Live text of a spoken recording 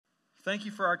Thank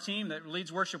you for our team that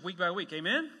leads worship week by week.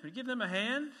 Amen? Can we give them a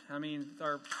hand? I mean,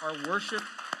 our worship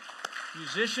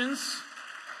musicians.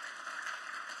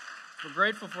 We're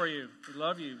grateful for you. We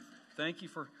love you. Thank you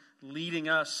for leading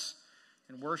us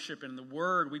in worship and the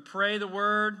Word. We pray the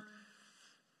Word.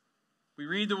 We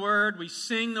read the Word. We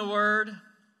sing the Word.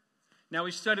 Now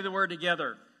we study the Word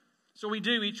together. So we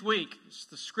do each week. It's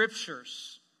the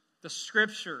Scriptures. The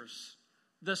Scriptures.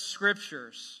 The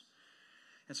Scriptures.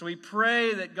 And so we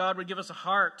pray that God would give us a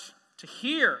heart to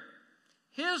hear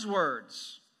His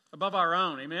words above our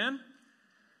own. Amen?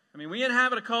 I mean, we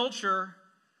inhabit a culture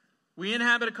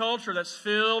that's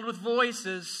filled with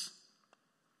voices.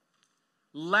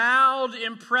 Loud,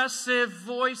 impressive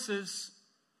voices.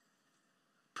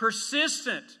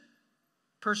 Persistent,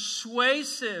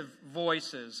 persuasive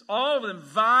voices. All of them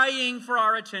vying for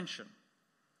our attention.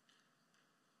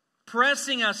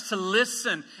 Pressing us to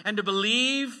listen and to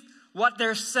believe what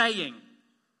they're saying.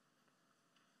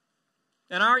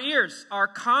 And our ears are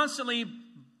constantly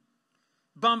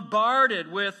bombarded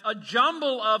with a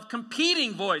jumble of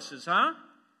competing voices,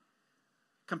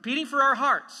 Competing for our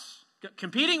hearts.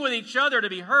 Competing with each other to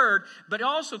be heard, but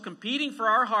also competing for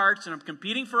our hearts and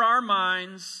competing for our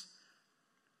minds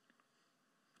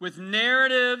with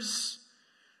narratives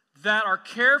that are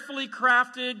carefully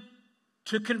crafted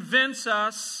to convince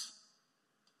us.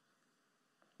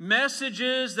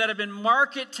 Messages that have been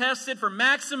market tested for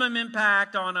maximum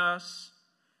impact on us.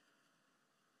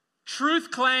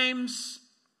 Truth claims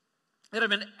that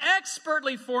have been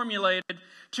expertly formulated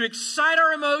to excite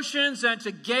our emotions and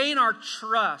to gain our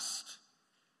trust,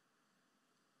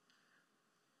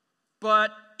 but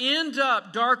end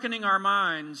up darkening our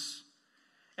minds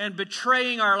and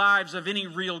betraying our lives of any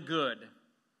real good.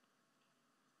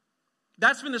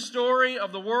 That's been the story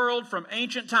of the world from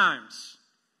ancient times.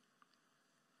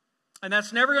 And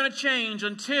that's never going to change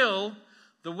until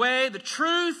the way, the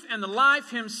truth, and the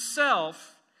life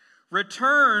Himself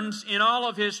returns in all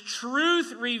of His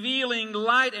truth-revealing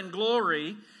light and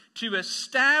glory to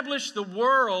establish the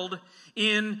world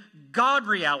in God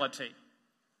reality,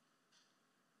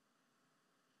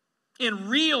 in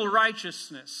real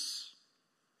righteousness,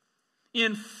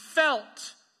 in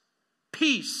felt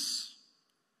peace,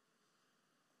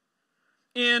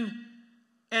 in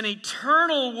an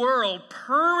eternal world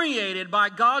permeated by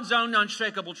God's own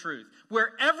unshakable truth,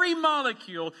 where every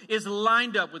molecule is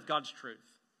lined up with God's truth.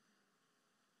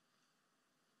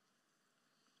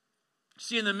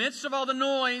 See, in the midst of all the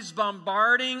noise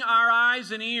bombarding our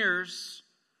eyes and ears,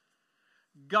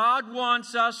 God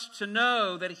wants us to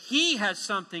know that He has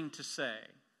something to say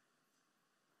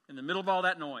in the middle of all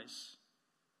that noise.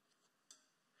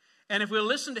 And if we'll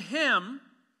listen to Him,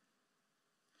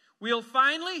 we'll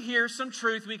finally hear some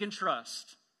truth we can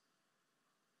trust.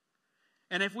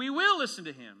 And if we will listen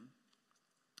to Him,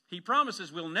 He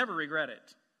promises we'll never regret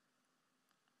it.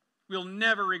 We'll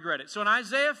never regret it. So in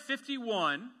Isaiah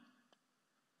 51,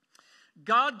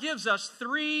 God gives us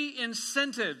 3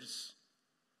 incentives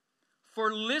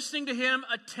for listening to Him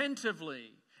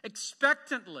attentively,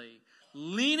 expectantly,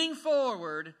 leaning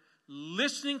forward,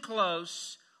 listening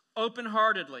close,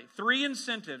 open-heartedly. 3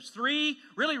 incentives, 3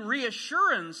 really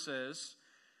reassurances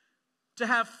to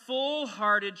have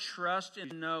full-hearted trust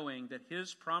in knowing that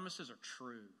His promises are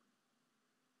true.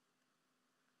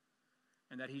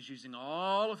 And that He's using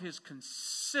all of His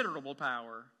considerable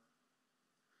power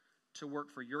to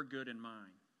work for your good and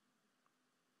mine.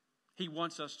 He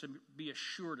wants us to be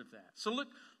assured of that. So look,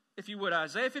 if you would,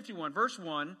 Isaiah 51, verse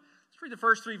 1. Let's read the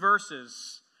first 3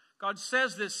 verses. God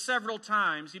says this several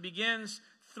times. He begins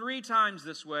 3 times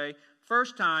this way.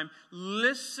 First time,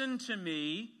 listen to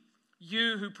me,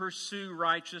 you who pursue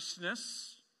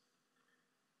righteousness.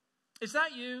 Is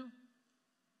that you?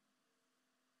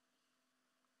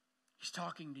 He's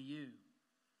talking to you.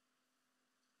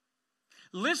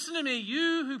 Listen to me,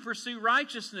 you who pursue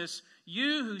righteousness,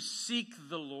 you who seek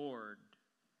the Lord.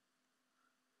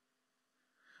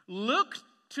 Look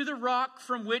to the rock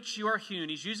from which you are hewn.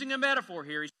 He's using a metaphor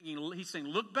here. He's saying,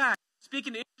 look back.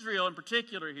 Speaking to Israel in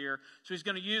particular here. So he's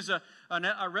going to use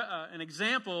an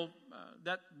example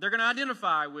that they're going to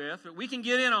identify with. But we can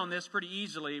get in on this pretty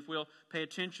easily if we'll pay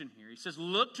attention here. He says,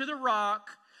 look to the rock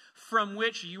from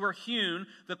which you were hewn,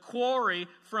 the quarry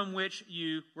from which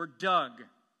you were dug,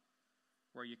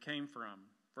 where you came from.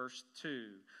 Verse 2.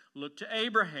 Look to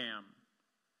Abraham,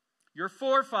 your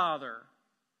forefather,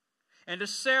 and to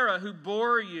Sarah who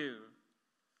bore you.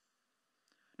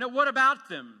 Now, what about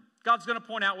them? God's going to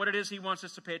point out what it is He wants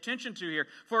us to pay attention to here.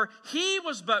 For he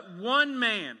was but one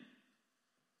man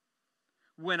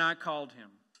when I called him,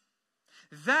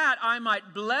 that I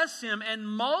might bless him and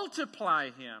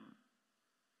multiply him.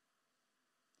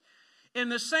 In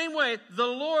the same way, the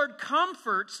Lord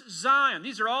comforts Zion.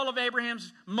 These are all of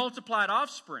Abraham's multiplied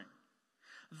offspring.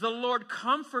 The Lord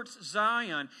comforts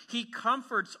Zion. He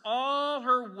comforts all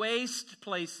her waste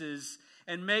places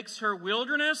and makes her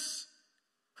wilderness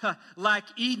like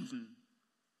Eden,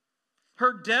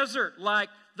 her desert like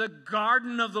the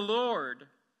garden of the Lord.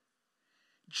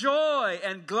 Joy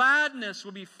and gladness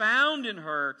will be found in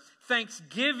her,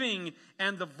 thanksgiving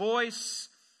and the voice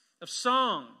of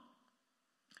song.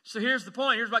 So here's the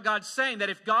point. Here's what God's saying, that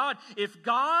if God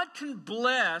can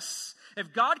bless,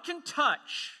 if God can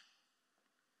touch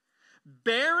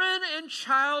barren and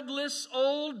childless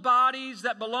old bodies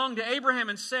that belong to Abraham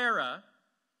and Sarah,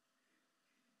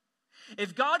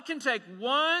 if God can take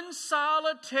one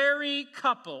solitary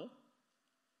couple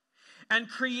and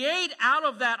create out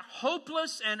of that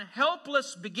hopeless and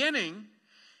helpless beginning,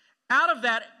 out of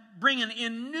that bring an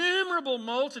innumerable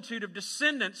multitude of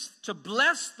descendants to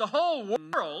bless the whole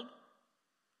world,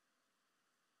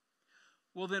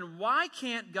 well then why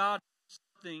can't God do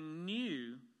something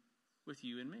new with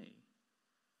you and me?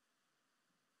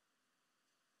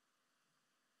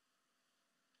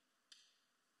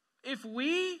 If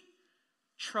we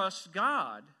trust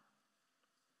God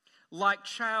like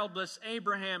childless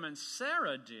Abraham and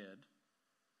Sarah did,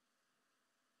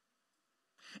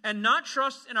 and not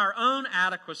trust in our own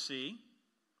adequacy,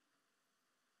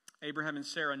 Abraham and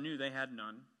Sarah knew they had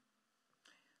none.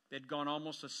 They'd gone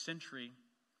almost a century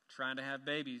trying to have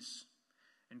babies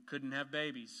and couldn't have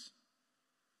babies.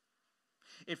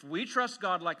 If we trust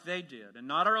God like they did and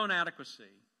not our own adequacy,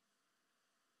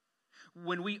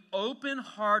 when we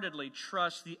open-heartedly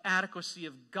trust the adequacy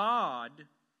of God,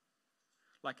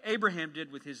 like Abraham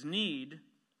did with his need,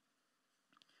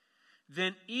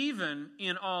 then even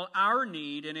in all our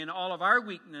need and in all of our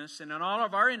weakness and in all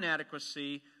of our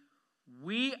inadequacy,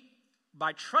 we,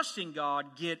 by trusting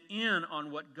God, get in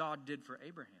on what God did for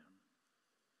Abraham.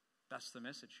 That's the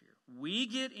message here. We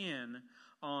get in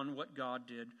on what God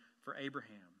did for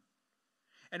Abraham.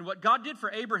 And what God did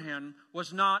for Abraham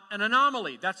was not an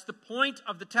anomaly. That's the point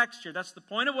of the text here. That's the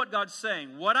point of what God's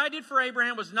saying. What I did for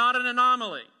Abraham was not an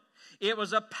anomaly. It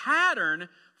was a pattern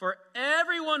for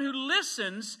everyone who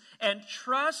listens and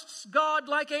trusts God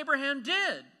like Abraham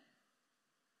did.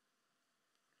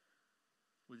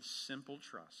 With simple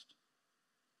trust.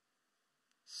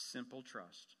 Simple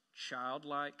trust.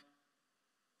 Childlike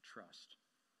trust.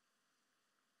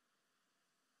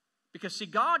 Because see,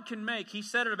 God can make, he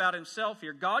said it about himself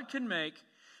here, God can make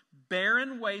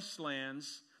barren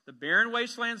wastelands, the barren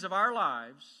wastelands of our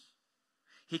lives,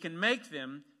 he can make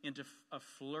them into a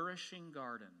flourishing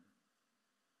garden.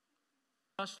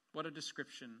 What a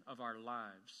description of our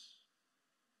lives.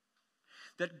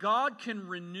 That God can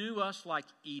renew us like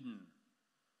Eden.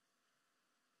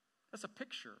 That's a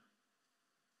picture.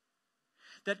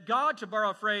 That God, to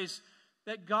borrow a phrase,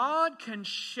 that God can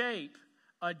shape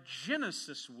a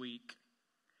Genesis week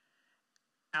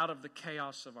out of the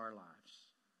chaos of our lives.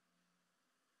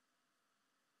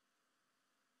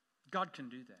 God can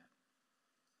do that.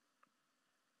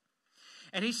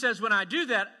 And he says, when I do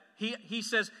that, he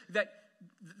says that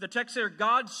the text there,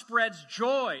 God spreads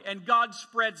joy and God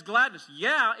spreads gladness.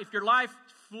 Yeah, if your life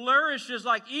flourishes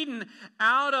like Eden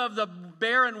out of the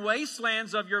barren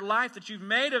wastelands of your life that you've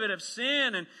made of it, of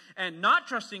sin and not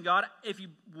trusting God, if you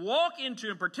walk into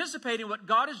and participate in what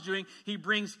God is doing, he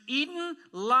brings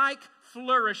Eden-like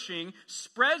flourishing,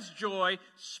 spreads joy,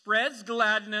 spreads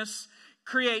gladness,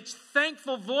 creates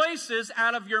thankful voices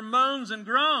out of your moans and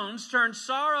groans, turns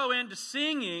sorrow into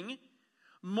singing,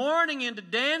 mourning into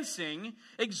dancing,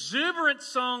 exuberant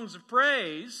songs of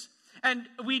praise. And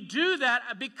we do that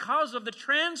because of the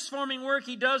transforming work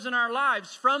he does in our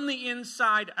lives from the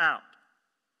inside out.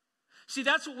 See,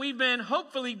 that's what we've been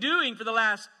hopefully doing for the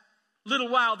last little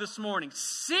while this morning.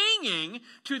 Singing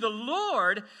to the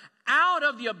Lord out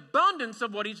of the abundance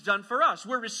of what he's done for us.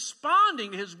 We're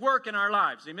responding to his work in our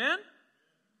lives. Amen?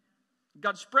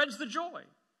 God spreads the joy.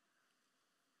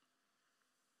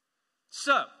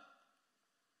 So,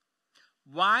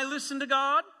 why listen to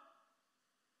God?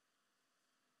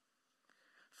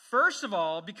 First of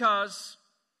all, because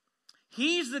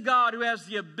he's the God who has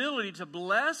the ability to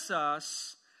bless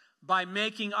us by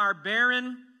making our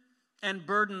barren and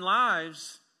burdened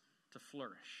lives to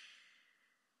flourish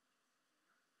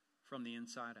from the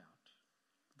inside out.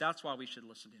 That's why we should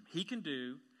listen to him. He can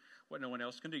do what no one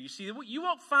else can do. You see, you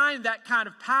won't find that kind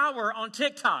of power on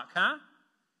TikTok, huh?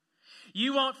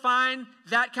 You won't find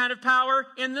that kind of power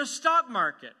in the stock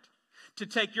market. To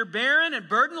take your barren and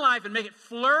burdened life and make it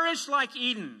flourish like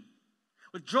Eden.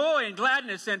 With joy and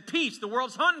gladness and peace. The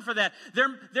world's hunting for that.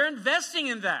 They're investing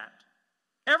in that.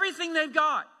 Everything they've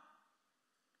got.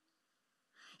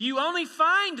 You only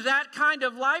find that kind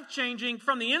of life-changing,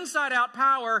 from the inside out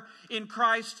power in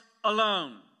Christ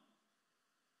alone.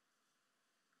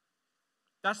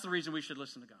 That's the reason we should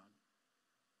listen to God.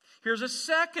 Here's a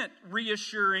second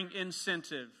reassuring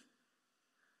incentive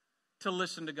to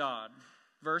listen to God.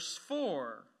 Verse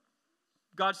 4.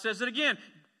 God says it again.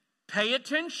 Pay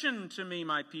attention to me,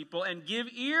 my people, and give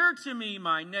ear to me,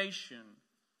 my nation.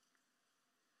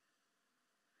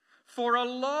 For a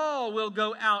law will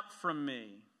go out from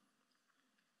me,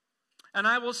 and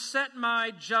I will set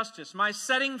my justice, my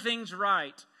setting things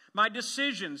right, my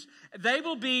decisions. They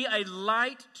will be a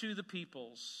light to the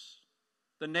peoples,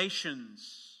 the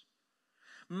nations.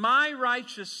 My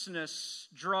righteousness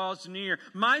draws near.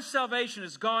 My salvation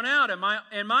has gone out, and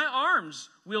my arms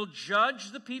will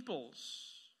judge the peoples.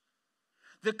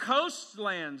 The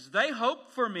coastlands, they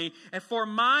hope for me, and for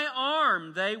my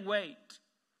arm they wait.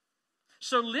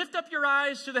 So lift up your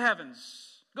eyes to the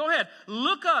heavens. Go ahead,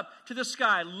 look up to the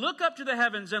sky, look up to the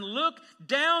heavens, and look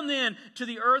down then to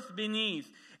the earth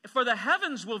beneath. For the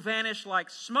heavens will vanish like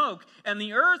smoke, and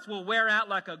the earth will wear out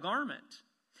like a garment.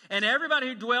 And everybody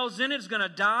who dwells in it is going to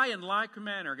die in like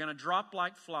manner, going to drop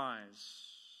like flies,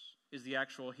 is the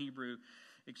actual Hebrew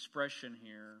expression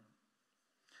here.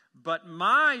 But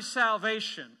my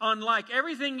salvation, unlike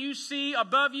everything you see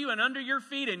above you and under your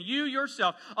feet and you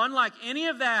yourself, unlike any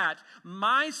of that,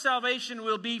 my salvation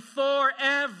will be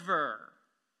forever.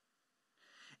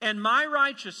 And my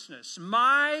righteousness,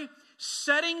 my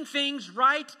setting things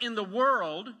right in the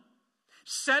world,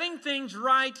 setting things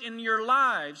right in your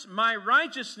lives, my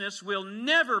righteousness will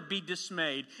never be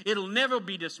dismayed. It'll never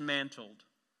be dismantled.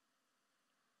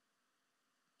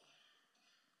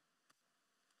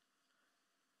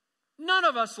 None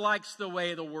of us likes the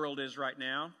way the world is right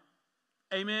now.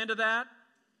 Amen to that?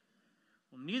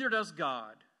 Well, neither does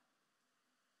God.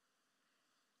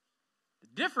 The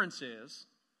difference is,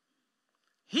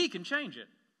 He can change it.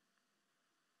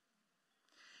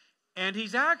 And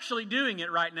He's actually doing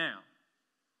it right now.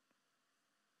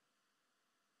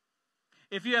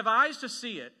 If you have eyes to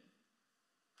see it,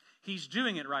 He's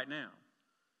doing it right now.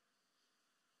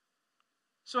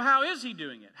 So how is He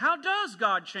doing it? How does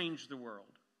God change the world?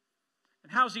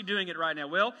 And how is He doing it right now?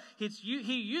 Well,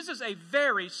 He uses a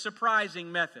very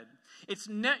surprising method. It's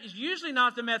usually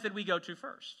not the method we go to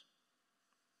first.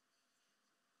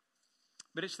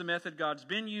 But it's the method God's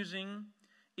been using,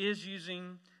 is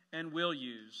using, and will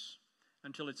use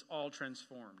until it's all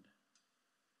transformed.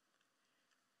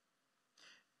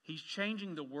 He's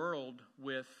changing the world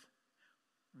with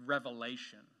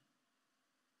revelation.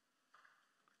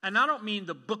 And I don't mean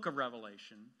the book of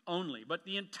Revelation only, but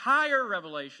the entire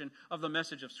revelation of the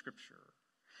message of Scripture.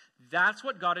 That's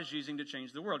what God is using to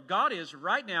change the world. God is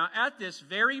right now, at this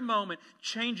very moment,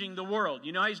 changing the world.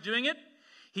 You know how He's doing it?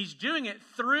 He's doing it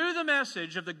through the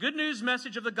message of the good news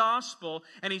message of the gospel,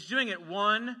 and He's doing it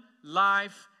one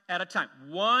life at a time.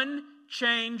 One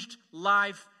changed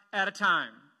life at a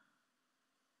time.